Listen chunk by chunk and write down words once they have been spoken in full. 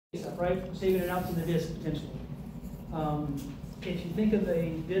stuff, right? Saving it out to the disk potentially. If you think of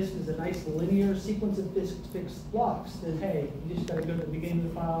a disk as a nice linear sequence of fixed blocks, then hey, you just got to go to the beginning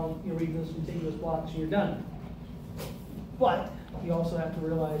of the file, you read those contiguous blocks, and you're done. But you also have to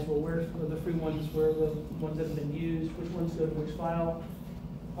realize, well, where are the free ones, where are the ones that have been used, which ones go to which file.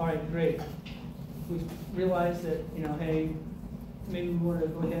 All right, great. We've realized that, hey, maybe we want to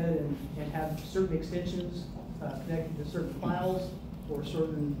go ahead and have certain extensions connected to certain files or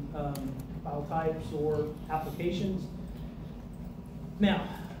certain file types or applications. Now,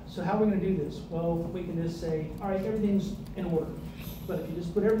 so how are we going to do this? Well, we can just say, all right, everything's in order. But if you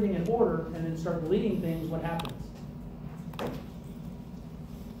just put everything in order and then start deleting things, what happens?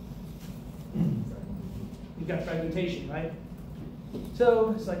 You've got fragmentation, right?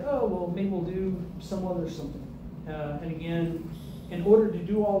 So it's like, oh, well, maybe we'll do some other something. And again, in order to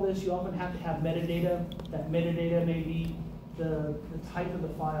do all this, you often have to have metadata. That metadata may be the type of the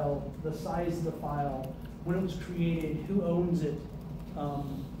file, the size of the file, when it was created, who owns it,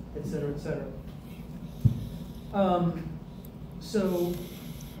 et cetera, et cetera. So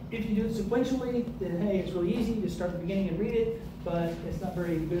if you do it sequentially, then hey, it's really easy to start at the beginning and read it, but it's not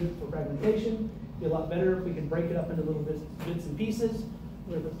very good for fragmentation. It'd be a lot better if we could break it up into little bits and pieces.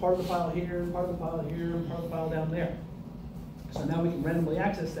 We have part of the file here, part of the file here, part of the file down there. So now we can randomly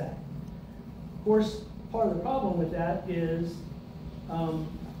access that. Of course, part of the problem with that is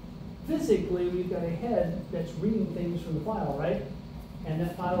physically we've got a head that's reading things from the file, right? And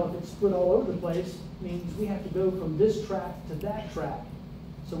that file, if it's split all over the place, means we have to go from this track to that track.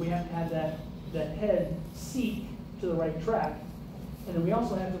 So we have to have that head seek to the right track. And then we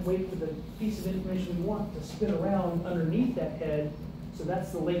also have to wait for the piece of information we want to spin around underneath that head. So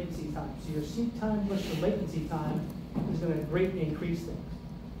that's the latency time. So your seek time plus your latency time is going to greatly increase things.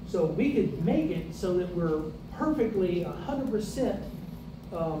 So we could make it so that we're perfectly 100%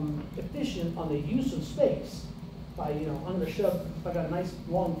 efficient on the use of space. By, I'm going to shove, if I got a nice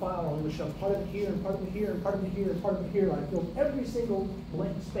long file, I'm going to shove part of it here, and part of it here, and part of it here, and part of it here. I fill every single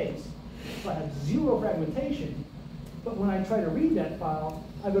blank space. So I have zero fragmentation. But when I try to read that file,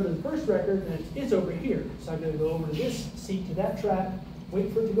 I go to the first record, and it's over here. So I'm going to go over to this, seek to that track,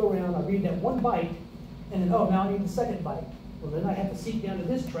 wait for it to go around. I read that one byte, and then, oh, now I need the second byte. Well, then I have to seek down to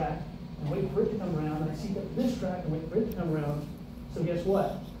this track and wait for it to come around. And I seek up to this track and wait for it to come around. So guess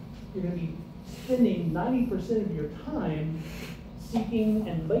what? You're going to be spending 90% of your time seeking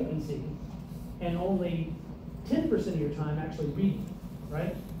and latency, and only 10% of your time actually reading,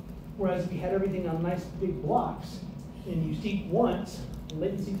 right? Whereas if you had everything on nice big blocks, and you seek once, and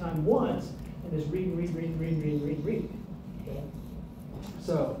latency time once, and just read. Okay?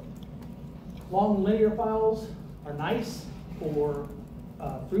 So, long linear files are nice for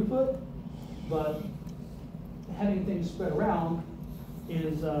throughput, but having things spread around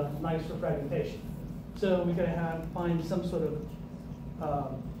is nice for fragmentation. So we've got to find some sort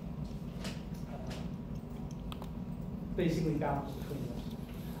of basically balance between those.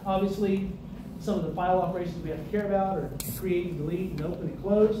 Obviously, some of the file operations we have to care about are create and delete and open and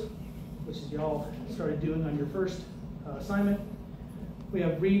close, which is you all started doing on your first assignment. We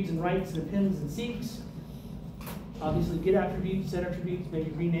have reads and writes and appends and seeks. Obviously, get attributes, set attributes,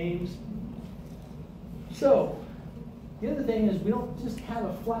 maybe renames. So, the other thing is we don't just have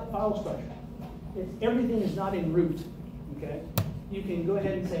a flat file structure. Everything is not in root, okay? You can go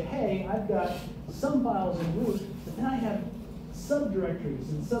ahead and say, hey, I've got some files in root, but then I have subdirectories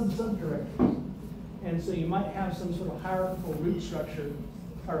and subdirectories. And so you might have some sort of hierarchical root structure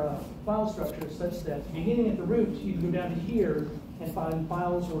or a file structure such that beginning at the root, you can go down to here and find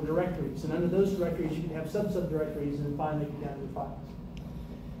files or directories. And under those directories, you can have subdirectories and then finally get down to the files.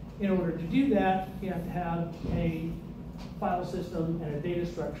 In order to do that, you have to have a file system and a data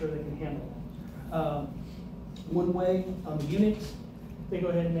structure that can handle it. One way on the Unix, they go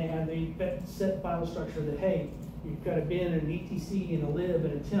ahead and they have a set file structure that, hey, you've got a bin and an etc and a lib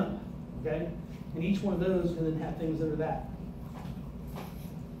and a temp, okay? And each one of those can then have things that are that.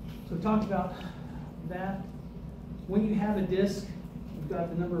 So we talked about that. When you have a disk, you've got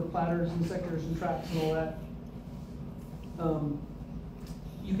the number of platters and sectors and tracks and all that.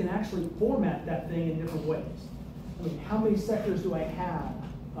 You can actually format that thing in different ways. I mean, how many sectors do I have?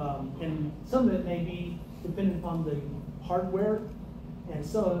 And some of it may be dependent upon the hardware, and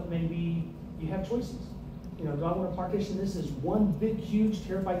some of it may be you have choices. Do I want to partition this as one big, huge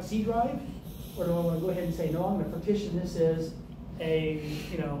terabyte C drive, or do I want to go ahead and say, no, I'm going to partition this as a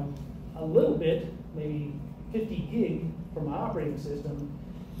little bit, maybe 50 gig for my operating system,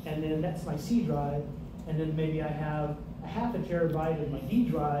 and then that's my C drive, and then maybe I have a half a terabyte of my D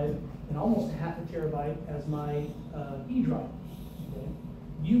drive, and almost a half a terabyte as my E drive. Okay?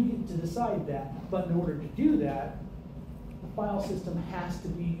 You get to decide that, but in order to do that, the file system has to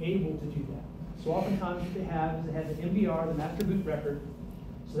be able to do that. So oftentimes what they have is they have the MBR, the master boot record.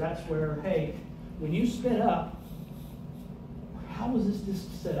 So that's where, hey, when you spin up, how was this disk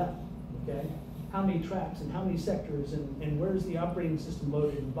set up? Okay, how many tracks and how many sectors and where's the operating system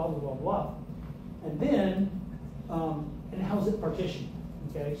loaded and blah, blah, blah, blah. And then, and how's it partitioned?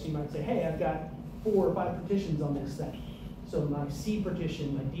 Okay, so you might say, hey, I've got 4 or 5 partitions on this thing. So my C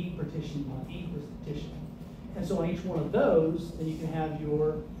partition, my D partition, my E partition. And so on each one of those, then you can have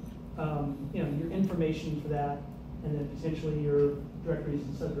your, you know, your information for that, and then potentially your directories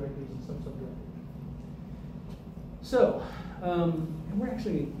and subdirectories and subdirectories. So, and we're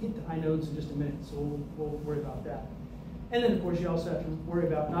actually going to get to inodes in just a minute, so we'll worry about that. And then, of course, you also have to worry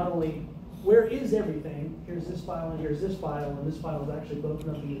about not only where is everything, here's this file and here's this file, and this file is actually broken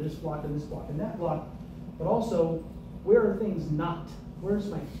up into this block and this block and that block, but also where are things not? Where's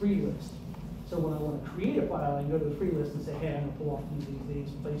my free list? So when I want to create a file, I can go to the free list and say, hey, I'm going to pull off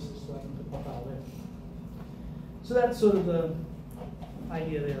these places so I can put my file there. So that's sort of the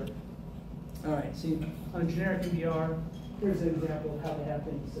idea there. All right, see, on a generic MBR, here's an example of how to have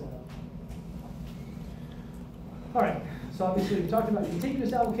things set up. All right, so obviously we talked about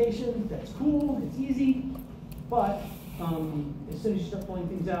contiguous allocation. That's cool, it's easy, but as soon as you start pulling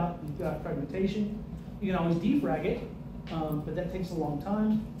things out, you've got fragmentation. You can always defrag it, but that takes a long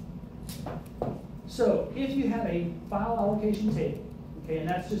time. So if you have a file allocation table, okay, and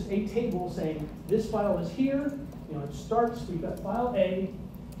that's just a table saying this file is here, you know, it starts, we've got file A,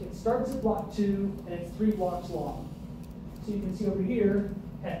 it starts at block 2, and it's 3 blocks long. So you can see over here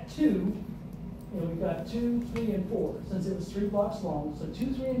at 2, you know, we've got 2, 3, and 4, since it was 3 blocks long. So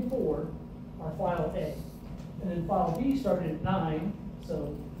 2, 3, and 4 are file A. And then file B started at 9,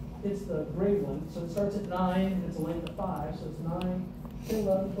 so it's the gray one. So it starts at 9, and it's a length of 5, so it's 9, 10,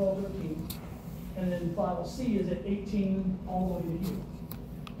 11, 12, 13. And then file C is at 18 all the way to here.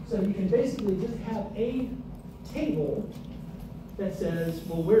 So you can basically just have a table that says,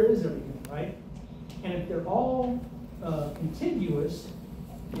 well, where is everything, right? And if they're all contiguous,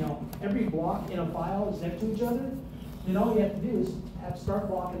 you know, every block in a file is next to each other, then all you have to do is have start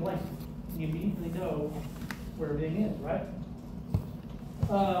block and length. You immediately know where everything is, right?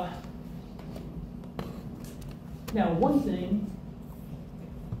 Now, one thing,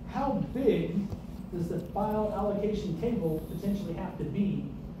 how big does the file allocation table potentially have to be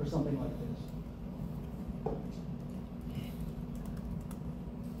for something like this?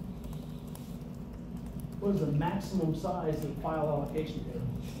 What is the maximum size of the file allocation table?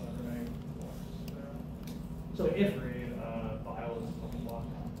 So if file is a block.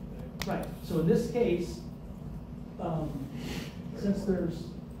 Right. So in this case, since there's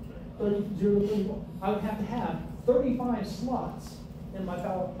 30, I would have to have 35 slots in my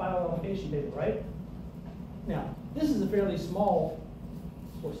file allocation table, right? Now, this is a fairly small,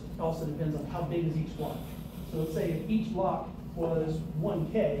 of course, it also depends on how big is each block. So let's say if each block was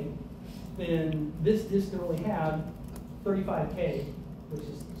 1K, then this disk can only have 35K, which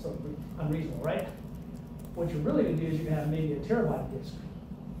is sort of unreasonable, right? What you're really going to do is you're going to have maybe a terabyte disk.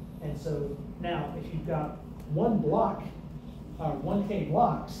 And so now, if you've got 1 block, or 1K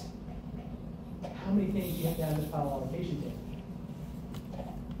blocks, how many things do you have to have in the file allocation table?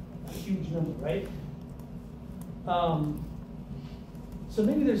 A huge number, right? So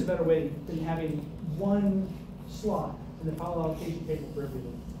maybe there's a better way than having 1 slot in the file allocation table for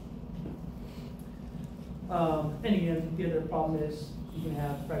everything. And again, the other problem is you can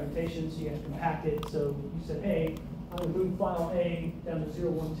have fragmentation, so you have to compact it. So you said, hey, I'm going to move file A down to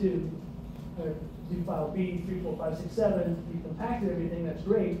 0, 1, 2. I'm going to do file B, 3, 4, 5, 6, 7. You compacted everything, that's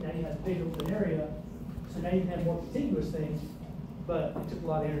great. Now you have a big open area. So now you can have more contiguous things, but it took a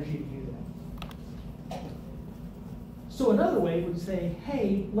lot of energy to do that. So another way would say,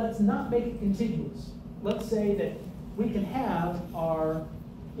 hey, let's not make it contiguous. Let's say that we can have our,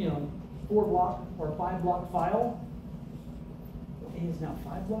 4-block or 5-block file. A is now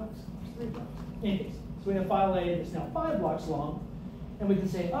 5 blocks, 3 blocks. Anyways, so we have file A that's now 5 blocks long, and we can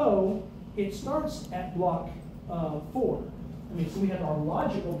say, oh, it starts at block 4. So we have our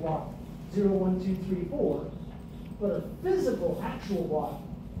logical block 0, 1, 2, 3, 4, but a physical actual block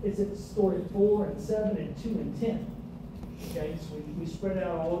is stored at 4 and 7 and 2 and 10. Okay, so we spread it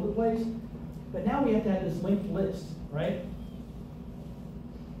out all over the place, but now we have to have this linked list, right?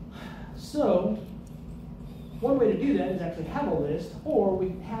 So one way to do that is actually have a list, or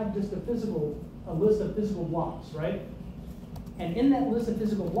we have just a list of physical blocks, right? And in that list of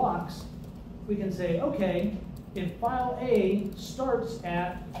physical blocks, we can say, okay, if file A starts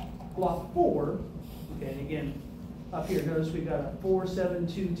at block 4, okay, and again, up here. Notice we've got a 4, 7,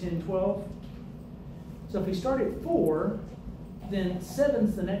 2, 10, 12. So if we start at 4, then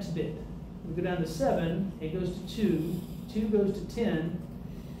 7's the next bit. We go down to 7, it goes to 2, 2 goes to 10,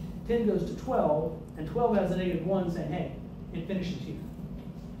 10 goes to 12, and 12 has a -1 saying, hey, it finishes here.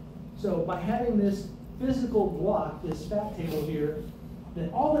 So by having this physical block, this fact table here, then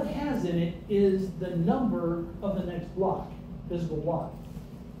all it has in it is the number of the next block, physical block.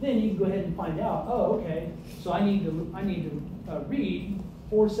 Then you can go ahead and find out, oh, okay, so I need to read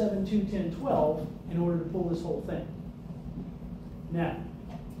 4, 7, 2, 10, 12 in order to pull this whole thing. Now,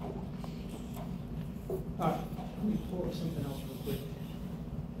 all right, let me pull up something else real quick.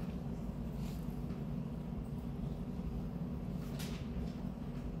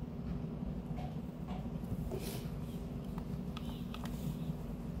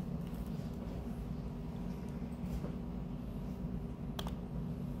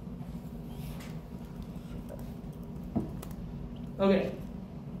 Okay,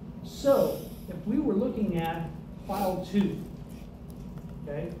 so if we were looking at file 2,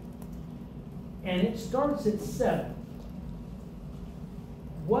 okay, and it starts at 7,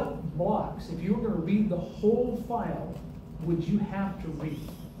 what blocks, if you were going to read the whole file, would you have to read,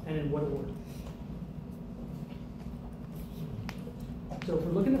 and in what order? So if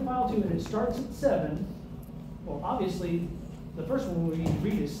we're looking at file 2 and it starts at 7, well, obviously, the first one we need to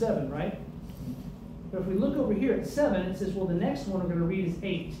read is 7, right? But if we look over here at 7, it says, well, the next one we're going to read is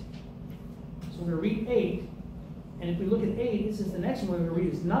 8. So we're going to read 8. And if we look at 8, it says the next one we're going to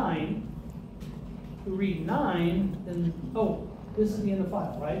read is 9. If we read 9, then, oh, this is the end of the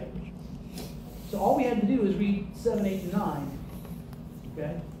file, right? So all we had to do is read 7, 8, and 9.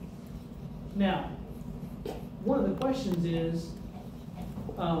 Okay? Now, one of the questions is,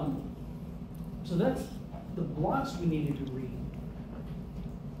 so that's the blocks we needed to read.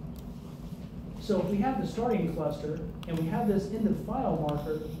 So if we have the starting cluster and we have this end of file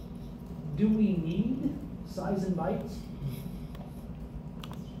marker, do we need size and bytes?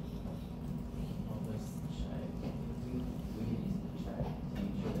 Well, let's check. We need to check to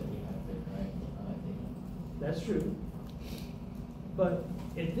make sure that we have the right data. That's true. But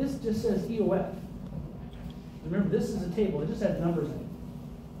if this just says EOF, remember this is a table, it just has numbers in it.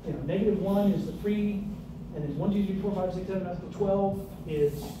 You know, -1 is the free, and then 1, 2, 3, 4, 5, 6, 7, 8, 12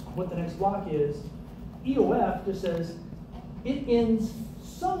 is what the next block is. EOF just says it ends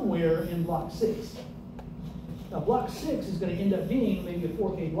somewhere in block 6. Now block 6 is going to end up being maybe a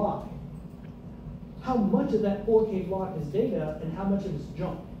 4K block. How much of that 4K block is data and how much of it is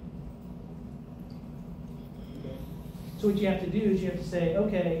junk? Okay. So what you have to do is you have to say,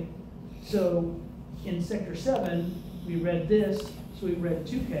 okay, so in sector 7, we read this, so we read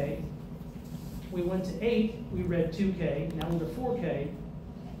 2K. We went to 8, we read 2K, now we're to 4K.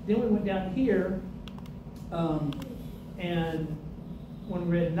 Then we went down here, and when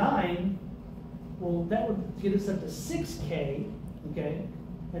we read 9, well, that would get us up to 6K, okay?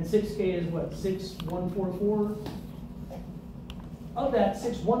 And 6K is what, 6144? Of that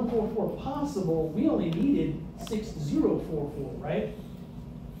 6144 possible, we only needed 6044, right?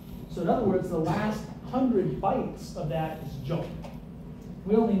 So in other words, the last 100 bytes of that is junk.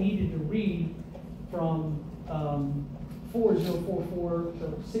 We only needed to read from 4044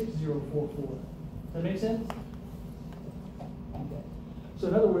 to 6044. Does that make sense? Okay. So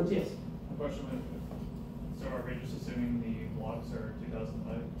in other words, yes. The question is, so are we just assuming the blocks are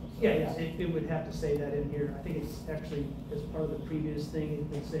 2005? Yeah, it would have to say that in here. I think it's actually, as part of the previous thing, it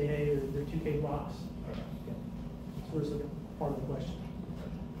would say, hey, they're 2K blocks. Okay. Okay. So we're just looking at part of the question.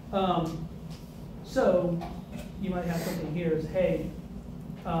 So you might have something here is, hey,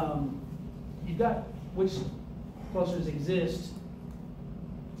 you've got which clusters exist.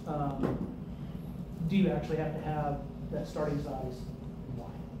 Do you actually have to have that starting size?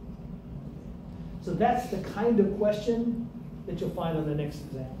 Why? So that's the kind of question that you'll find on the next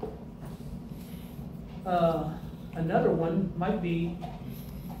example. Another one might be,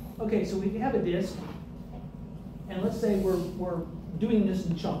 okay, so we have a disk, and let's say we're doing this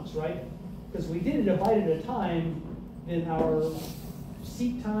in chunks, right? Because we did it divided at a time, then our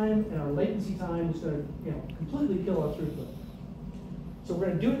seek time and our latency time is going to, completely kill our throughput. So we're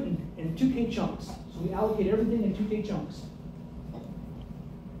going to do it in 2K chunks. So we allocate everything in 2K chunks.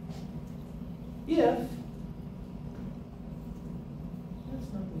 If that's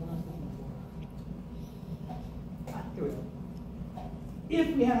not the last one. Here we go.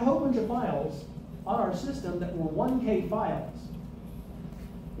 If we had a whole bunch of files on our system that were 1K files,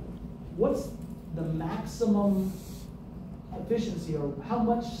 what's the maximum efficiency, or how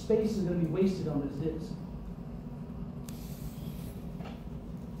much space is going to be wasted on this disk?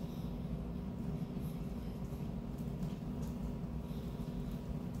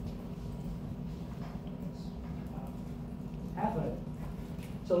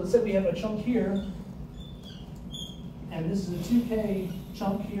 So let's say we have a chunk here, and this is a 2K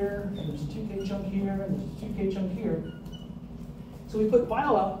chunk here, and there's a 2K chunk here, and there's a 2K chunk here. So we put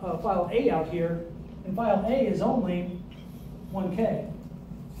file A out here, and file A is only 1K.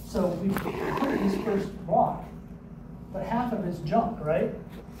 So we put this first block, but half of it's junk, right?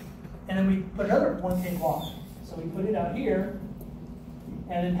 And then we put another 1K block. So we put it out here,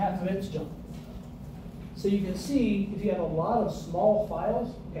 and then half of it's junk. So you can see if you have a lot of small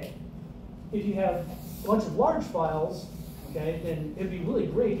files, okay, if you have a bunch of large files, okay, then it'd be really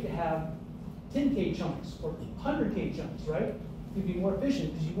great to have 10K chunks or 100K chunks, right? You'd be more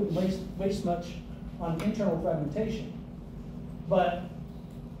efficient because you wouldn't waste much on internal fragmentation. But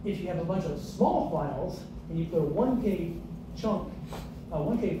if you have a bunch of small files and you put a 1K chunk, a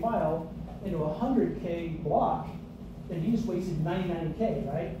 1K file into a 100K block, then you just wasted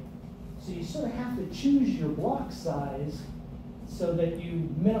 99K, right? So you sort of have to choose your block size so that you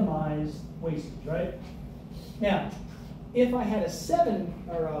minimize wastage, right? Now, if I had let's say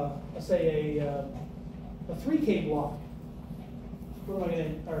a 3K block, what am I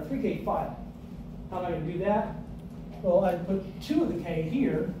going to, or a 3K file, how am I going to do that? Well, I'd put 2 of the K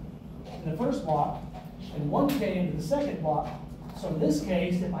here in the first block and 1K into the second block. So in this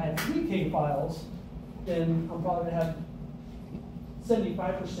case, if I have 3K files, then I'm probably going to have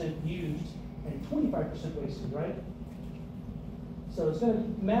 75% used and 25% wasted, right? So it's going to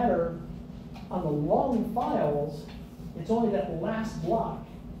matter on the long files, it's only that last block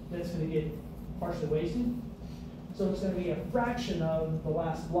that's going to get partially wasted. So it's going to be a fraction of the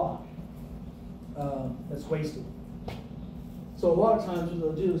last block that's wasted. So a lot of times what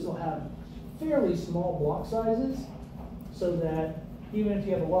they'll do is they'll have fairly small block sizes so that even if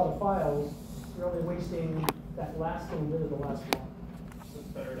you have a lot of files, you're only wasting that last little bit of the last block. So it's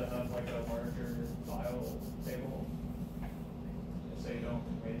better to have like a larger file table so you don't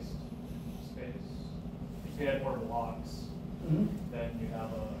waste space. If you had more blocks, then you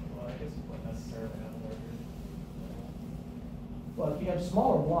have well, I guess you wouldn't necessarily have a larger. Well, if you have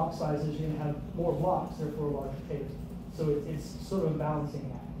smaller block sizes, you're going to have more blocks, therefore a larger table. So it's sort of a balancing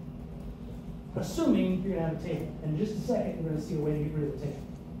act. Assuming you're going to have a table. In just a second, we're going to see a way to get rid of the table.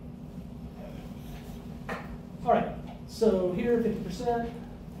 All right, so here 50%.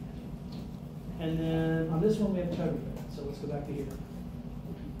 And then on this one, we have a total. So let's go back to here.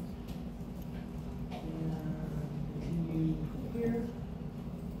 And continue from here.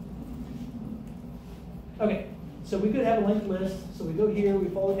 Okay, so we could have a linked list. So we go here, we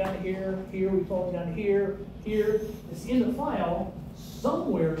follow down to here, here, we follow down to here, here. It's in the file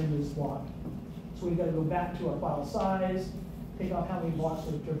somewhere in this block. So we've got to go back to our file size, take off how many blocks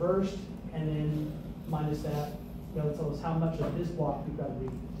we've traversed, and then minus that. That'll tell us how much of this block we've got to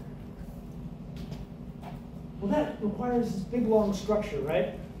read. Well, that requires this big, long structure,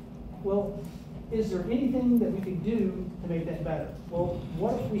 right? Well, is there anything that we can do to make that better? Well,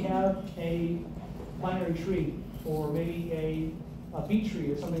 what if we have a binary tree, or maybe a B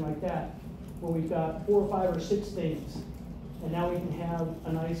tree or something like that, where we've got 4 or 5 or 6 things, and now we can have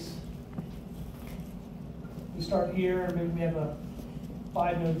a nice, we start here, maybe we have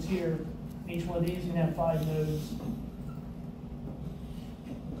 5 nodes here. Each one of these can have 5 nodes.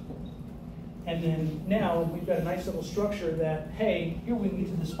 And then now we've got a nice little structure that, hey, here we can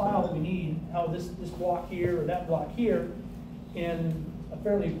get to this file that we need, this block here or that block here, in a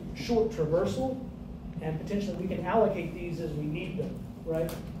fairly short traversal, and potentially we can allocate these as we need them,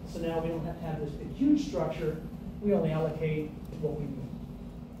 right? So now we don't have to have this big, huge structure. We only allocate what we need.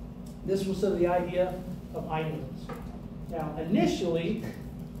 This was sort of the idea of inodes. Now, initially,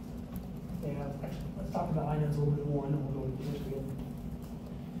 let's talk about inodes a little bit more, and then we'll go into history.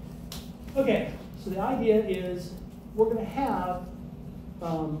 Okay, so the idea is we're going to have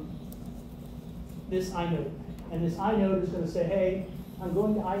this inode, and this inode is going to say, hey, I'm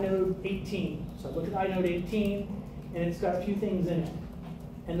going to inode 18. So I look at inode 18, and it's got a few things in it.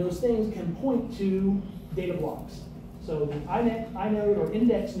 And those things can point to data blocks. So the inode or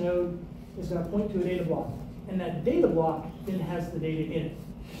index node is going to point to a data block. And that data block then has the data in it.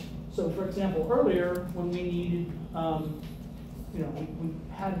 So for example, earlier when we needed, we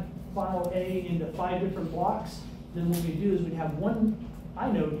had file A into 5 different blocks, then what we do is we'd have one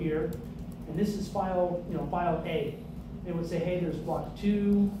inode here, and this is file A. It would say, hey, there's block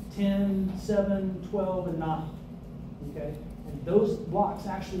 2, 10, 7, 12, and 9. Okay? And those blocks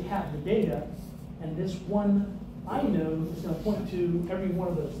actually have the data, and this one inode is going to point to every one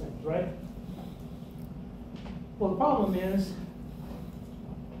of those things, right? Well, the problem is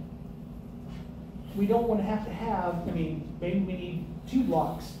we don't want to have, maybe we need 2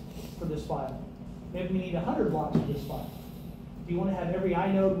 blocks for this file. Maybe we need 100 blocks for this file. Do you want to have every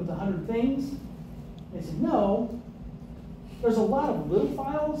inode with 100 things? They said, no. There's a lot of little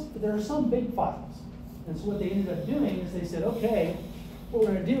files, but there are some big files. And so what they ended up doing is they said, okay, what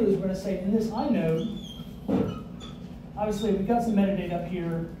we're going to do is we're going to say in this inode, obviously we've got some metadata up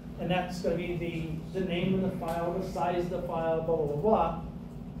here, and that's going to be the name of the file, the size of the file, blah, blah, blah, blah.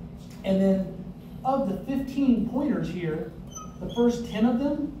 And then of the 15 pointers here, the first 10 of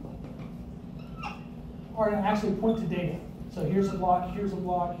them are going to actually point to data. So here's a block, here's a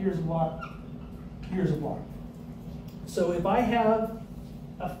block, here's a block, here's a block. So if I have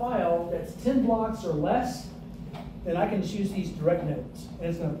a file that's 10 blocks or less, then I can choose these direct nodes. And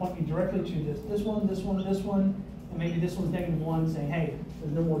it's going to point me directly to this one, this one, this one, and maybe this one's -1 saying, hey,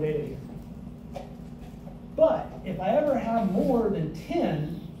 there's no more data here. But if I ever have more than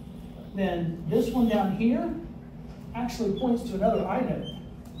 10, then this one down here actually points to another inode.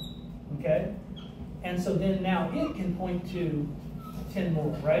 Okay? And so then now it can point to 10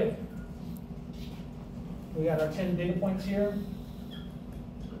 more, right? We got our 10 data points here.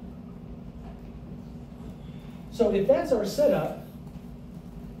 So if that's our setup,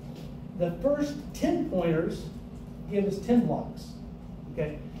 the first 10 pointers give us 10 blocks.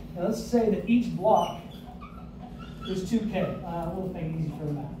 Okay? Now let's say that each block is 2K. We'll make it easy for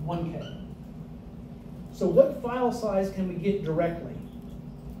the math, 1K. So what file size can we get directly?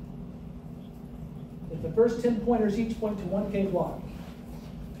 If the first 10 pointers each point to 1K block.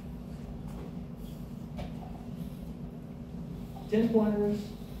 10 pointers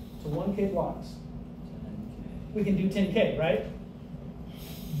to 1K blocks. We can do 10K, right?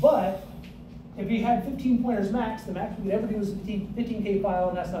 But if you had 15 pointers max, the max we could ever do is a 15K file,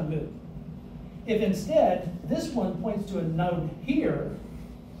 and that's not good. If instead this one points to a node here,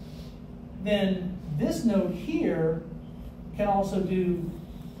 then this node here can also do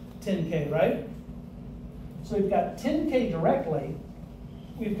 10K, right? So we've got 10K directly,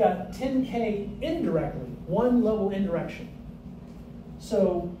 we've got 10K indirectly, one level indirection.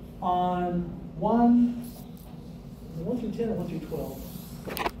 So on 1 through 10 or 1 through 12?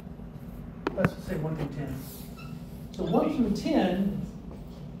 Let's say 1 through 10. So 1 through 10,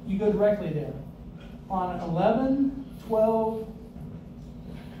 you go directly there. On 11, 12,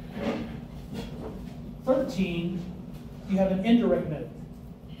 13, you have an indirect node.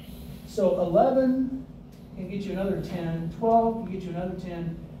 So 11 can get you another 10, 12 can get you another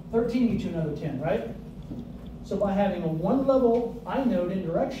 10, 13 can get you another 10, right? So by having a one level inode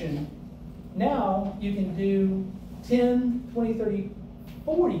indirection, now you can do 10, 20, 30,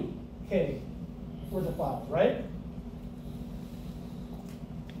 40K worth of files, right?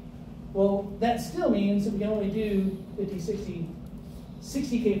 Well, that still means that we can only do 50, 60,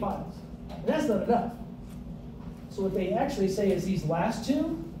 60K files. And that's not enough. So what they actually say is these last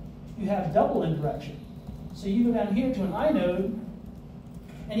two, you have double indirection. So you go down here to an inode,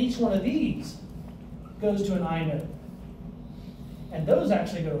 and each one of these goes to an inode. And those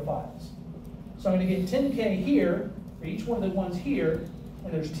actually go to files. So I'm going to get 10K here for each one of the ones here,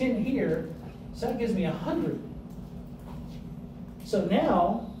 and there's 10 here, so that gives me 100. So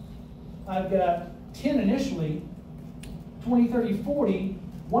now I've got 10 initially, 20, 30, 40,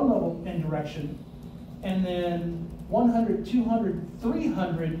 one level indirection, and then 100, 200,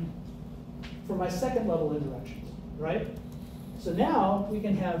 300 for my second level indirections, right? So now we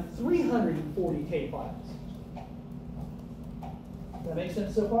can have 340K files. Does that make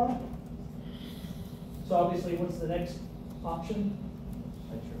sense so far? So obviously, what's the next option?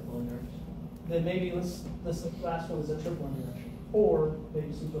 A triple indirection. Then maybe this last one is a triple indirection, or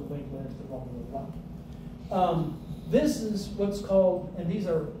maybe some sort of linked list or blah, blah, blah, blah. This is what's called, and these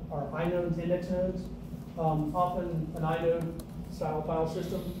are inodes, index nodes, often an inode style file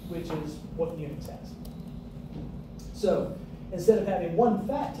system, which is what Unix has. So instead of having one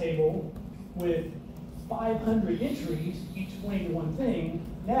fat table with 500 entries, each pointing to one thing,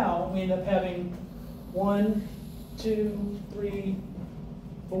 now we end up having 1, 2, 3,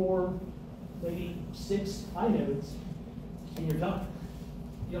 4, maybe 6 inodes, and you're done.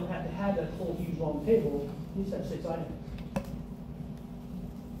 You don't have to have that whole huge long table. You just have 6 inodes.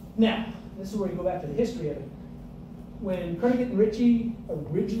 Now, this is where you go back to the history of it. When Kernighan and Ritchie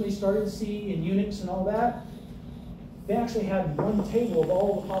originally started C and Unix and all that, they actually had one table of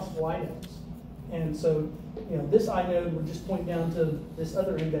all the possible inodes. And so, you know, this inode would just point down to this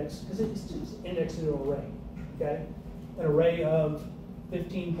other index, because it's just indexed into an array, okay? An array of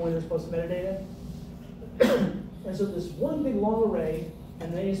 15 pointers plus metadata. And so this one big long array,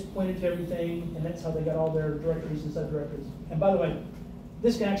 and they just pointed to everything, and that's how they got all their directories and subdirectories. And by the way,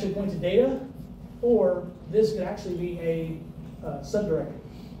 this can actually point to data, or this could actually be a subdirectory.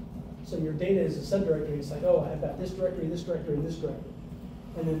 So your data is a subdirectory. It's like, oh, I've got this directory, this directory, and this directory.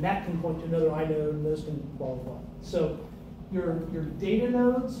 And then that can point to another inode, and those can blah, blah, blah. So your data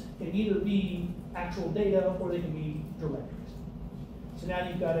nodes can either be actual data or they can be directories. So now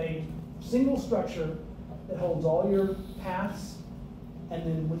you've got a single structure that holds all your paths, and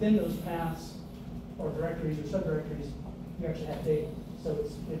then within those paths, or directories or subdirectories, you actually have data. So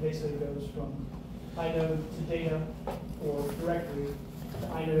it basically goes from inode to data or directory to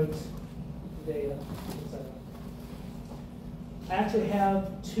inodes to data, etc. I actually have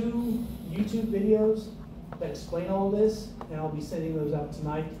 2 YouTube videos that explain all of this, and I'll be sending those out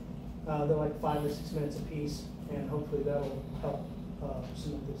tonight. They're like 5 or 6 minutes a piece, and hopefully that'll help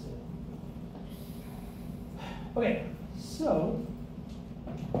cement this in. Okay, so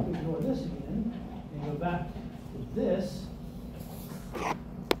we ignore this again and go back to this.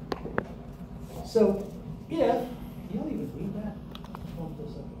 So if you don't even need that, bump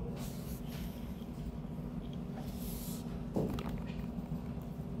this up a bit.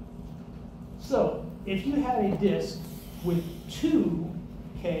 So if you had a disk with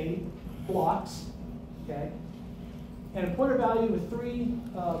 2K blocks, okay, and a pointer value with 3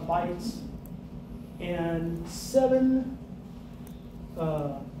 bytes and 7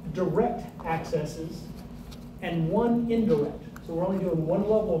 direct accesses and 1 indirect. So we're only doing 1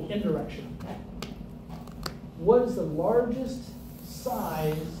 level of indirection. What is the largest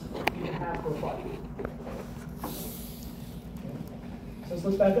size you can have for a byte? Okay. So let's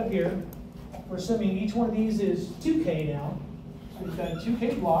look back up here. We're assuming each one of these is 2K now. So we've got a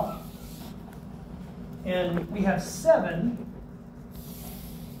 2K block. And we have 7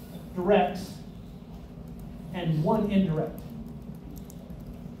 directs and 1 indirect.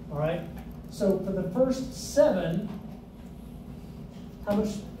 All right? So for the first 7,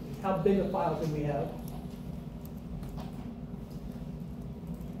 how big a file can we have?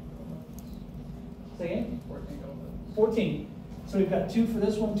 Say again? 14. So we've got 2 for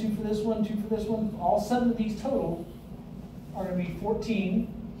this one, 2 for this one, 2 for this one. All 7 of these total are going to be 14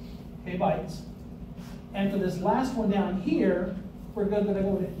 bytes. And for this last one down here, we're going to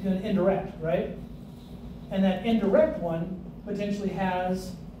go to an indirect, right? And that indirect one potentially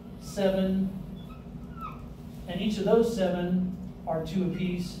has 7, and each of those 7 are 2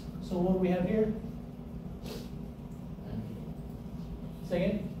 apiece. So what do we have here? Say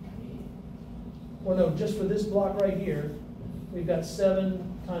again? Well, no, just for this block right here, we've got 7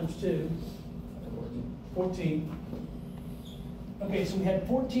 times 2, 14. Okay, so we had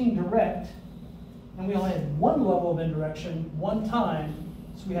 14 direct, and we only had 1 level of indirection 1 time,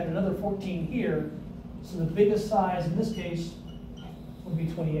 so we had another 14 here. So the biggest size in this case would be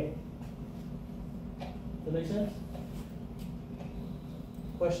 28. Does that make sense?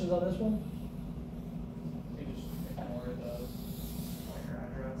 Questions on this one? You just ignore the pointer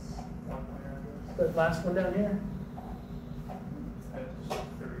address, block pointer address. The last one down here? Just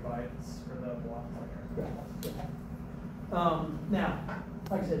 30 bytes for the block pointer. Now,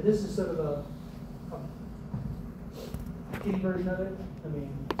 like I said, this is sort of a kitty version of it. I mean,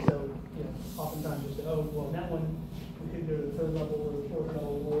 so, you know, oftentimes you say, oh, well, in that one, we could go to the 3rd level or the 4th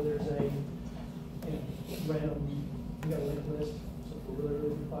level, or there's a, you know, random, you got a linked list, so for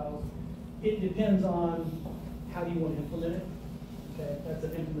really big files. It depends on how you want to implement it. Okay, that's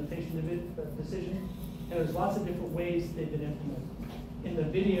an implementation of it, decision. And there's lots of different ways they've been implemented. In the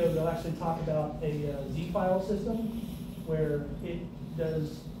video, they'll actually talk about a Z file system where it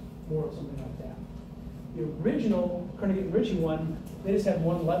does more of something like that. The original Kernighan and Ritchie one, they just had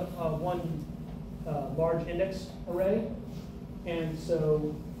one large index array. And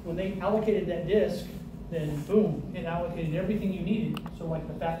so when they allocated that disk, then boom, it allocated everything you needed. So like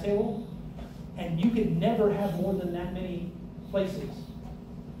the fact table, and you could never have more than that many places,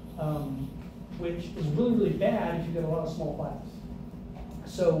 which is really, really bad if you've got a lot of small files.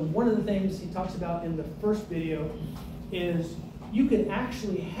 So one of the things he talks about in the first video is you could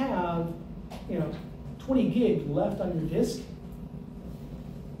actually have, 20 gig left on your disk,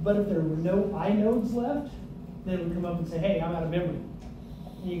 but if there were no inodes left, then it would come up and say, hey, I'm out of memory.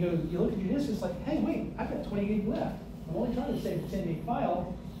 And you look at your disk, it's like, hey, wait, I've got 20 gig left. I'm only trying to save a 10 gig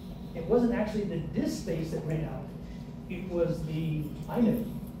file. It wasn't actually the disk space that ran out. It was the inode,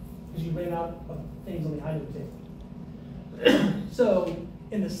 because you ran out of things on the inode table. So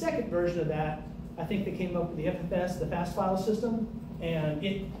in the second version of that, I think they came up with the FFS, the fast file system, and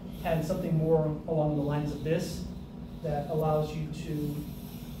it had something more along the lines of this that allows you to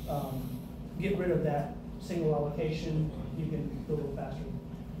get rid of that single allocation. You can go a little faster.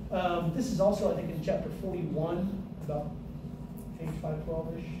 This is also, I think, in chapter 41, about page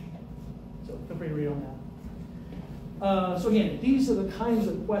 512-ish. So feel free to read on So again, these are the kinds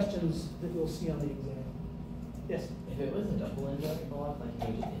of questions that you'll see on the exam. Yes? If it was a double indirect block, like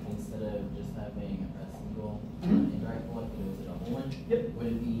if instead of just having a single Mhm. indirect block, if it was a double one, Yep. would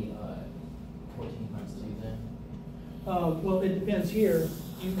it be 14 times 2 then? Well, it depends here.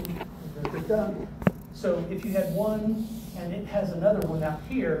 You can break it down. So if you had one and it has another one out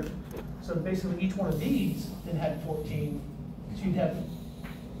here, so basically each one of these then had 14. So you'd have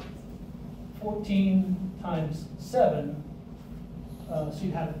 14 times 7. So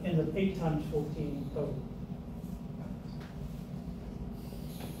you'd have end up 8 times 14 total.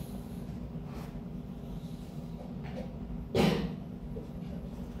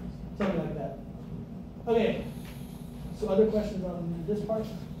 Something like that. Okay. So other questions on this part?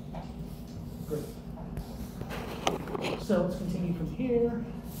 Great. So let's continue from here.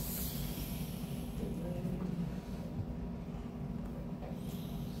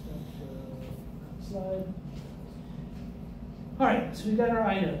 Slide. All right, so we've got our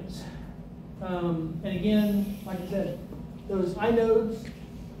inodes. And again, like I said, those inodes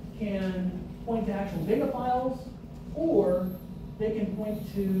can point to actual data files, or they can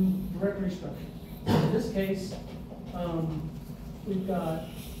point to directory structures. In this case, we've got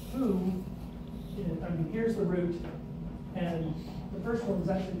foo. Here's the root, and the first one is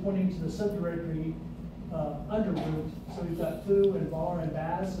actually pointing to the subdirectory under root. So we've got foo and var and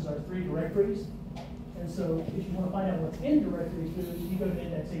baz as our 3 directories. And so if you want to find out what's in directory foo, you go to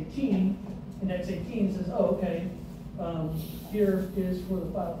index 18. Index 18 says, oh, okay, here is for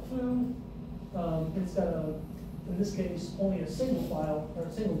the file foo. It's got in this case, only a single file, or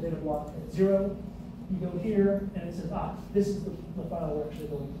a single data block at 0. You go here, and it says, this is the file we're actually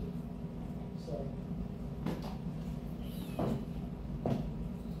going to. So.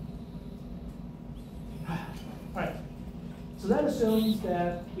 All right. So that assumes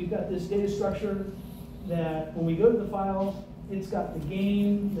that we've got this data structure that when we go to the file, it's got the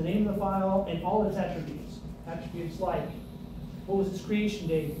game, the name of the file, and all its attributes. Attributes like, what was its creation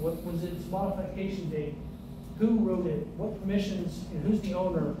date? What was its modification date? Who wrote it? What permissions, who's the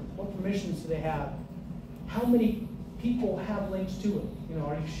owner? What permissions do they have? How many people have links to it?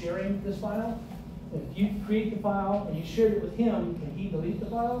 Are you sharing this file? If you create the file and you shared it with him, can he delete the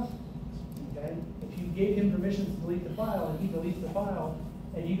file? Okay. If you gave him permissions to delete the file and he deletes the file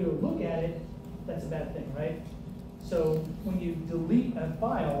and you go look at it, that's a bad thing, right? So when you delete a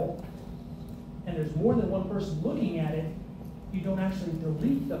file and there's more than one person looking at it, you don't actually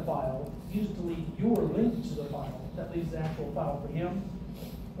delete the file, you just delete your link to the file. That leaves the actual file for him.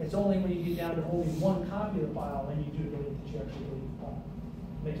 It's only when you get down to only one copy of the file and you do delete that you actually delete the file.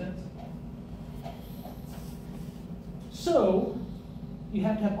 Make sense? So you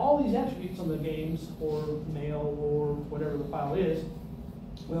have to have all these attributes on the games or mail or whatever the file is.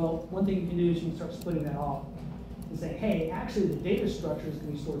 Well, one thing you can do is you can start splitting that off and say, hey, actually the data structure is going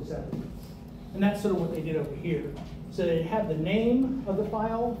to be stored separately. And that's sort of what they did over here. So they have the name of the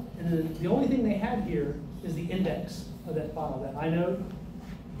file, and then the only thing they had here is the index of that file, that inode.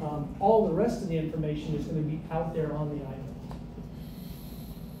 All the rest of the information is going to be out there on the inode.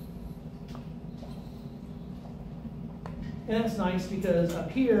 And that's nice because up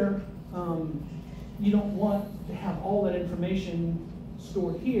here, you don't want to have all that information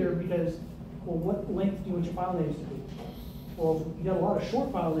stored here because, well, what length do you want your file names to be? Well, you got a lot of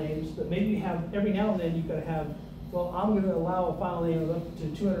short file names, but maybe you have, every now and then you've got to have, well, I'm going to allow a file name of up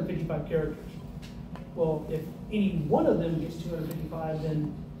to 255 characters. Well, if any one of them gets 255,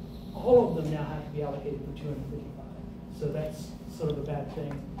 then all of them now have to be allocated for 255. So that's sort of a bad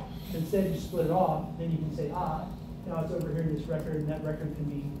thing. Instead, you split it off, then you can say, now it's over here in this record, and that record can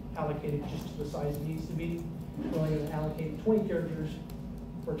be allocated just to the size it needs to be. We're only going to allocate 20 characters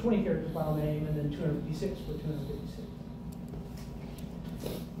for a 20 character file name, and then 256 for 256.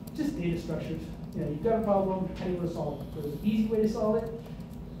 Just data structures. You've got a problem, how do you want to solve it? There's an easy way to solve it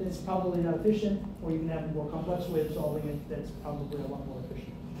that's probably not efficient, or you can have a more complex way of solving it that's probably a lot more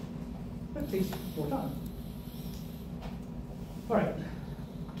efficient. That takes more time. All right.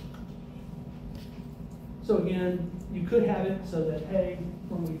 So again, you could have it so that, hey,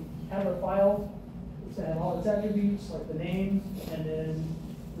 when we have our file, it's have all its attributes, like the name, and then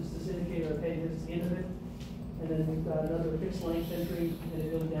this indicator of, hey, this is the end of it. And then we've got another fixed length entry, and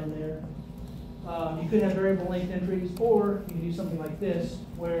it goes down there. You could have variable length entries, or you can do something like this,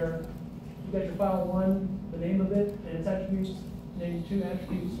 where you got your file 1, the name of it, and its attributes, name 2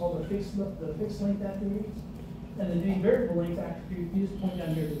 attributes, all the fixed length attributes, and then the variable length attribute, you just point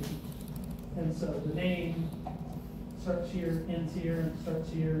down here to the key. And so the name starts here, ends here, starts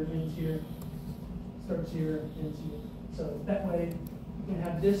here, ends here, starts here, ends here. So that way you can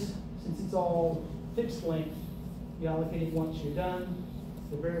have this, since it's all fixed length, You allocate it once you're done.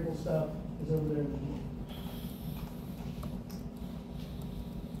 The variable stuff is over there.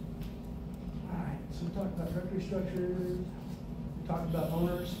 All right, so we talked about directory structures. We talked about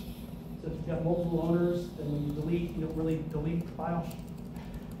owners. So if you've got multiple owners, then when you delete, you don't really delete the file.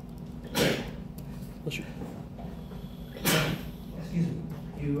 Excuse me.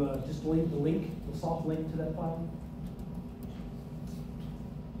 You just delete the link, the soft link to that file.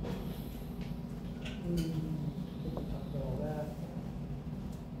 I think we talked about all that.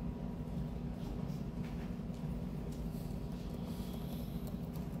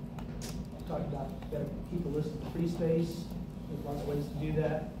 Talked about you got to keep a list of free space. There's lots of ways to do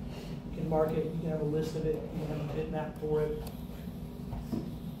that. You can mark it. You can have a list of it. You can have a bitmap for it.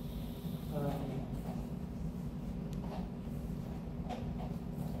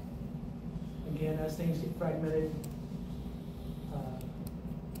 Again, as things get fragmented,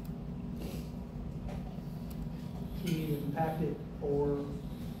 you can either compact it or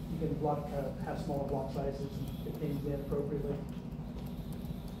you can have smaller block sizes and fit things in appropriately.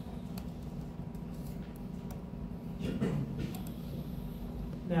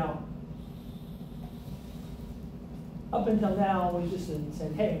 Now, up until now, we've just been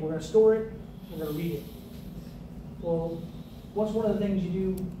saying, hey, we're going to store it, we're going to read it. Well, what's one of the things you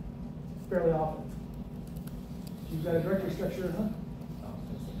do fairly often? You've got a directory structure, huh?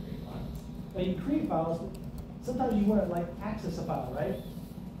 Well, you create files, but sometimes you want to like access a file, right?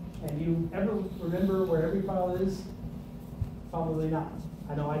 And you ever remember where every file is? Probably not.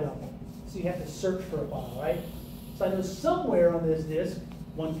 I know I don't. So you have to search for a file, right? So I know somewhere on this disk,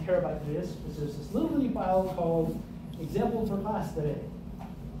 1 terabyte disk, there's this little mini file called example for class today.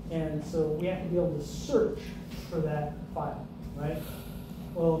 And so we have to be able to search for that file, right?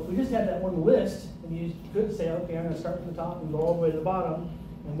 Well, if we just had that one list, and you could say, okay, I'm going to start from the top and go all the way to the bottom,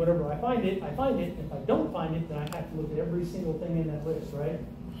 and whenever I find it, I find it. If I don't find it, then I have to look at every single thing in that list, right?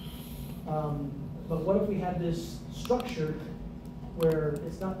 But what if we had this structure where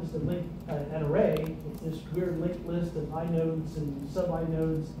it's not just an array, it's this weird linked list of inodes and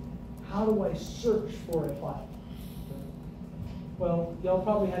sub-inodes. How do I search for a file? Well, y'all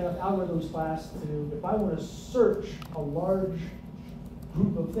probably had an algorithms class to, if I want to search a large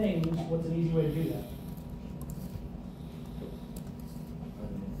group of things, what's an easy way to do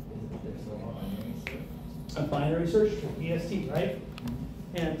that? A binary search tree, BST, right?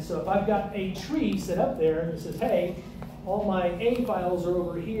 And so if I've got a tree set up there that says, hey, all my A files are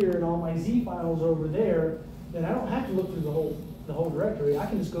over here and all my Z files are over there, then I don't have to look through the whole directory. I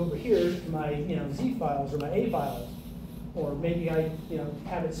can just go over here to my Z files or my A files. Or maybe I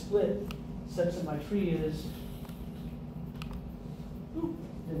have it split such that my tree is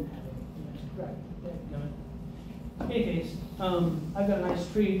didn't have it. Right. Yeah, no. In any case, I've got a nice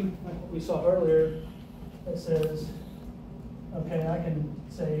tree like what we saw earlier that says, okay, I can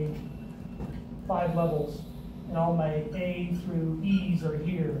say 5 levels, and all my A through E's are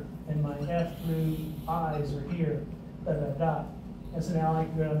here, and my F through I's are here, da da da. And so now I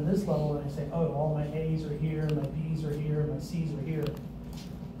can go down to this level and I say, oh, all my A's are here, my B's are here, my C's are here.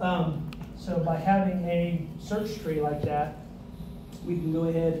 So by having a search tree like that, we can go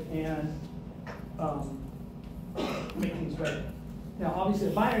ahead and make things better. Now, obviously,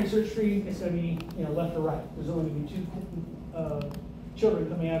 a binary search tree is going to be left or right. There's only going to be 2 children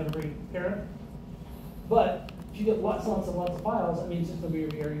coming out of every parent. But if you get lots and lots and lots of files, that means it's going to be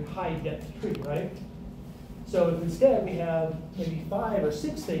a very high depth tree, right? So if instead we have maybe 5 or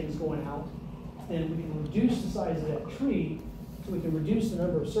 6 things going out, then we can reduce the size of that tree so we can reduce the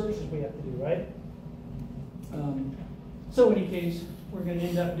number of searches we have to do, right? So in any case, we're going to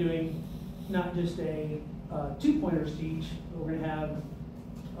end up doing not just a 2 pointers to each, but we're going to have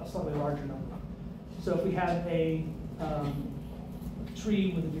a slightly larger number. So if we have a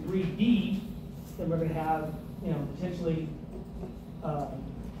tree with a degree D, then we're going to have potentially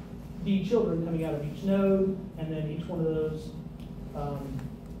D children coming out of each node, and then each one of those.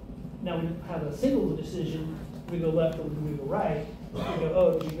 Now we have a single decision. Do we go left or do we go right? We go,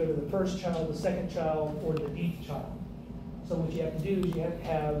 oh, do you go to the first child, the second child, or the Dth child? So what you have to do is you have to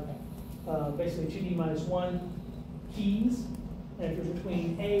have basically 2D minus 1 keys, and if you're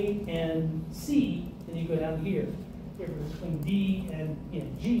between A and C, then you go down here. If you're between D and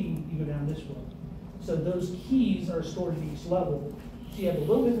G, you go down this way. So those keys are stored at each level. So you have a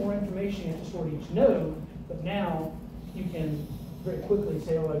little bit more information you have to store to each node, but now you can very quickly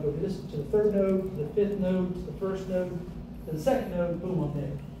say, oh, I go to the 3rd node, to the 5th node, to the 1st node, to the 2nd node, boom, I'm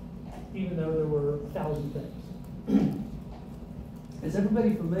there. Even though there were 1,000 things. Is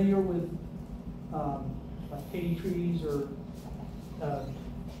everybody familiar with like KD trees or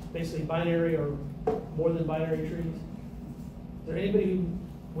basically binary or more than binary trees? Is there anybody who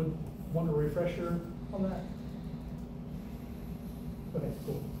would want a refresher on that? Okay,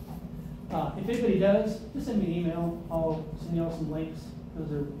 cool. If anybody does, just send me an email. I'll send y'all some links, because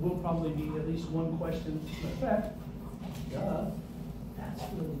there will probably be at least one question. In fact, that's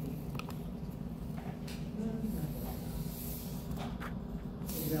really neat.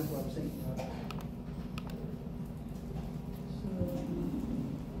 The example I was thinking of.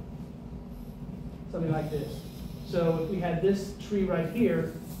 Something like this. So if we had this tree right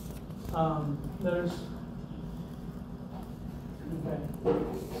here, notice. Okay.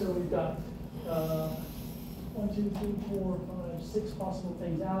 So we've got 1, 2, 3, 4, 5, 6 possible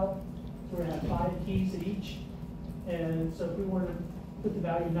things out. So we're going to have 5 keys at each. And so if we wanted to put the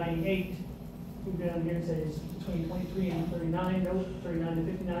value 98, we'd go down here and say it's between 23 and 39, nope. 39 to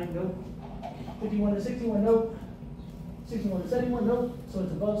 59, nope. 51 to 61, nope. 61 to 71, nope. So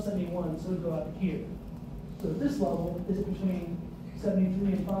it's above 71, so it'd go out to here. So at this level, is it between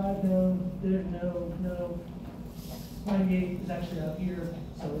 73 and 5? No, no. 98 is actually out here,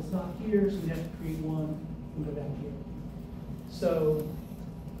 so it's not here, so we have to create one and go down here. So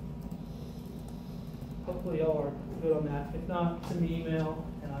hopefully y'all are good on that. If not, send me an email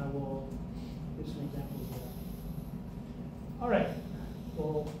and I will give some examples of that. All right.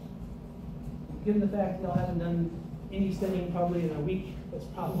 Well, given the fact that y'all haven't done any studying probably in a week, that's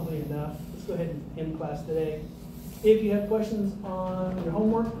probably enough. Let's go ahead and end class today. If you have questions on your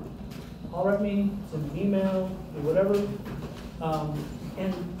homework, holler at me, send me an email, do whatever.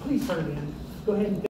 And please turn it in. Go ahead and